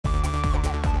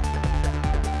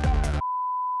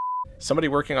Somebody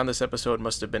working on this episode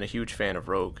must have been a huge fan of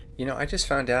Rogue. You know, I just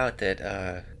found out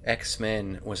that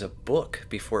X-Men was a book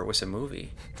before it was a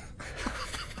movie.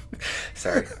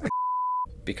 Sorry.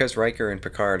 Because Riker and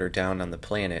Picard are down on the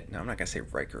planet. No, I'm not going to say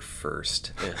Riker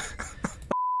first.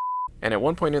 And at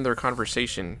one point in their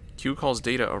conversation, Q calls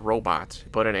Data a robot,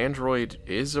 but an android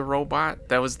is a robot?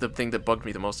 That was the thing that bugged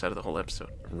me the most out of the whole episode.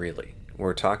 Really?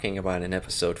 We're talking about an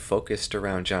episode focused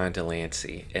around John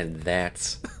Delancey, and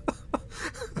that's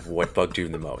what bugged you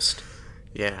the most.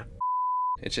 Yeah.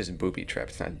 It's just Booby Trap.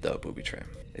 It's not the Booby Trap.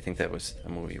 I think that was a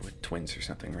movie with twins or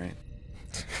something, right?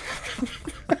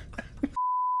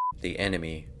 The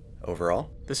enemy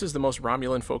overall. This is the most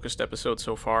Romulan-focused episode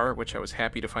so far, which I was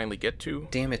happy to finally get to.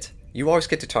 Damn it. You always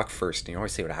get to talk first, and you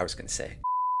always say what I was going to say.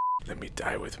 Let me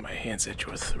die with my hands at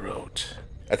your throat.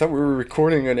 I thought we were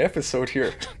recording an episode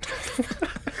here.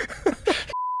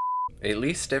 At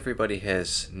least everybody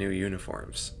has new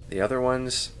uniforms. The other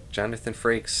ones, Jonathan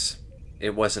Frakes,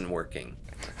 it wasn't working.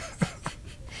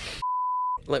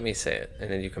 Let me say it, and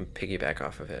then you can piggyback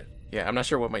off of it. Yeah, I'm not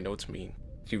sure what my notes mean.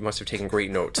 You must have taken great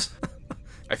notes.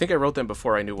 I think I wrote them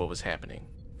before I knew what was happening.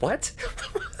 What?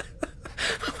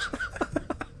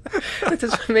 That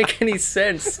doesn't make any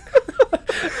sense.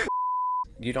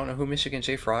 You don't know who Michigan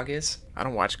J. Frog is? I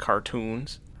don't watch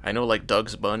cartoons. I know like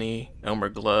Doug's Bunny, Elmer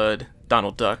Gludd,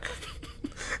 Donald Duck.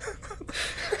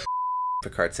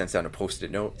 Picard sends down a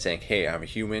post-it note saying, "Hey, I'm a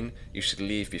human. You should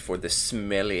leave before the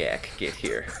smelliac get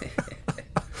here."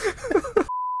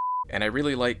 And I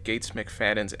really like Gates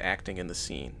McFadden's acting in the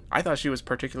scene. I thought she was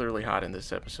particularly hot in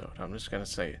this episode. I'm just going to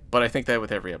say it. But I think that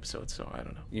with every episode, so I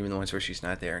don't know. Even the ones where she's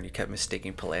not there and you kept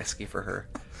mistaking Pulaski for her.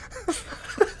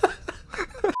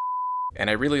 And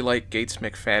I really like Gates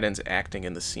McFadden's acting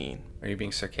in the scene. Are you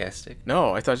being sarcastic?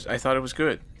 No, I thought it was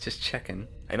good. Just checking.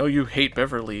 I know you hate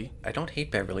Beverly. I don't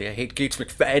hate Beverly. I hate Gates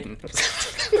McFadden.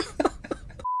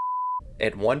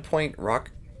 At one point,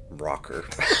 Rocker.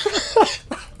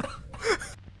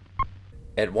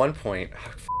 At one point,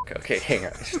 okay, hang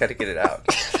on. I just got to get it out.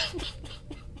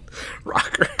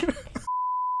 Rocker.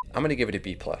 I'm going to give it a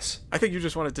B+. I think you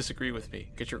just want to disagree with me.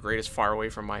 Get your grade as far away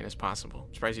from mine as possible.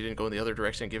 I'm surprised you didn't go in the other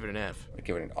direction and give it an F. I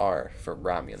give it an R for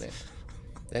Romulan.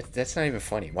 That's not even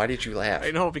funny. Why did you laugh?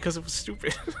 I know, because it was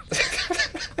stupid.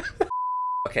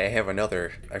 Okay, I have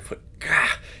another. I put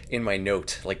Gah in my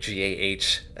note, like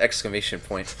GAH, exclamation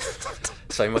point.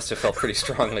 So I must have felt pretty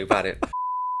strongly about it.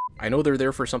 I know they're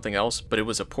there for something else, but it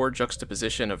was a poor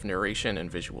juxtaposition of narration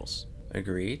and visuals.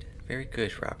 Agreed. Very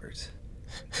good, Robert.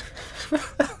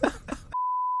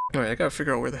 Alright, I gotta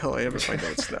figure out where the hell I am in my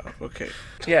notes now. Okay.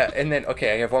 Yeah, and then,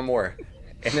 okay, I have one more.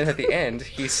 And then at the end,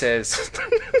 he says,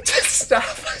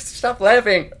 Stop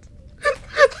laughing!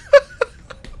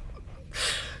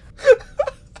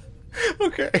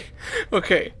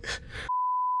 Okay.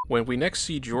 When we next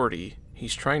see Geordi,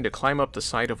 he's trying to climb up the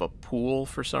side of a pool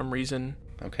for some reason.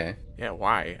 Okay. Yeah,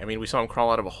 why? I mean, we saw him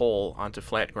crawl out of a hole onto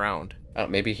flat ground.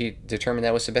 Maybe he determined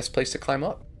that was the best place to climb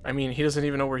up. I mean, he doesn't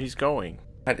even know where he's going.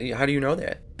 How do you know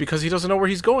that? Because he doesn't know where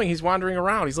he's going. He's wandering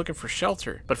around. He's looking for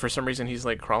shelter. But for some reason, he's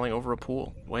like crawling over a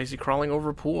pool. Why is he crawling over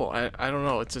a pool? I don't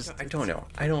know. It's just... I don't know.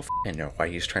 I don't know why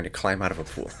he's trying to climb out of a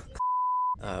pool.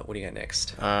 What do you got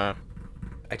next? I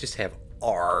just have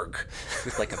ARG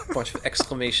with like a bunch of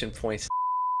exclamation points.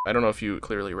 I don't know if you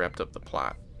clearly wrapped up the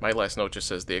plot. My last note just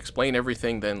says, they explain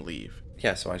everything, then leave.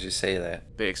 Yeah, so why don't you say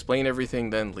that? They explain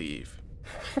everything, then leave.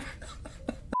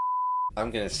 I'm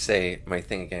going to say my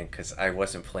thing again because I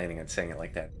wasn't planning on saying it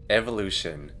like that.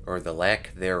 Evolution, or the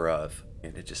lack thereof,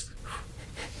 and it just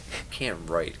can't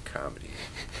write comedy.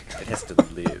 It has to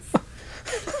live.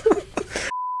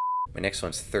 My next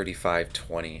one's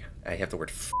 3520. I have the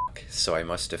word fuck, so I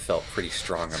must have felt pretty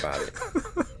strong about it.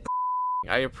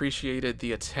 I appreciated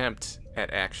the attempt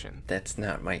at action. That's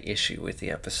not my issue with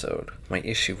the episode. My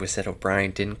issue was that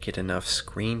O'Brien didn't get enough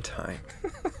screen time.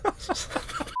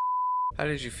 How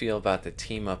did you feel about the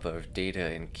team-up of Data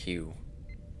and Q?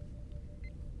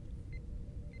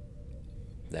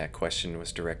 That question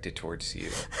was directed towards you.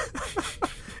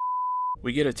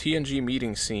 We get a TNG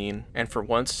meeting scene, and for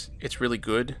once, it's really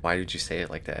good. Why did you say it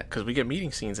like that? Because we get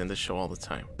meeting scenes in this show all the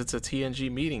time. It's a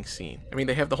TNG meeting scene. I mean,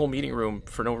 they have the whole meeting room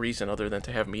for no reason other than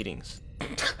to have meetings.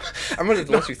 I'm going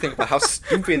to let you think about how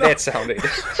stupid that sounded.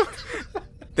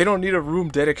 They don't need a room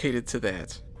dedicated to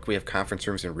that. We have conference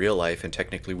rooms in real life, and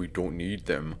technically we don't need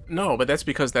them. No, but that's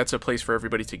because that's a place for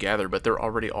everybody to gather, but they're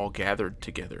already all gathered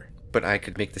together. But I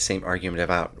could make the same argument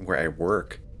about where I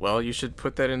work. Well, you should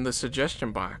put that in the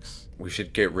suggestion box. We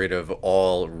should get rid of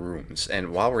all rooms.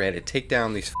 And while we're at it, take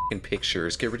down these fucking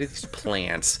pictures. Get rid of these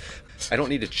plants. I don't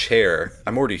need a chair.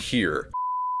 I'm already here.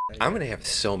 I'm gonna have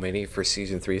so many for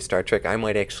season 3 Star Trek. I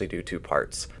might actually do 2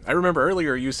 parts. I remember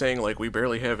earlier you saying, like, we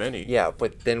barely have any. Yeah,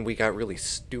 but then we got really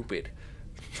stupid.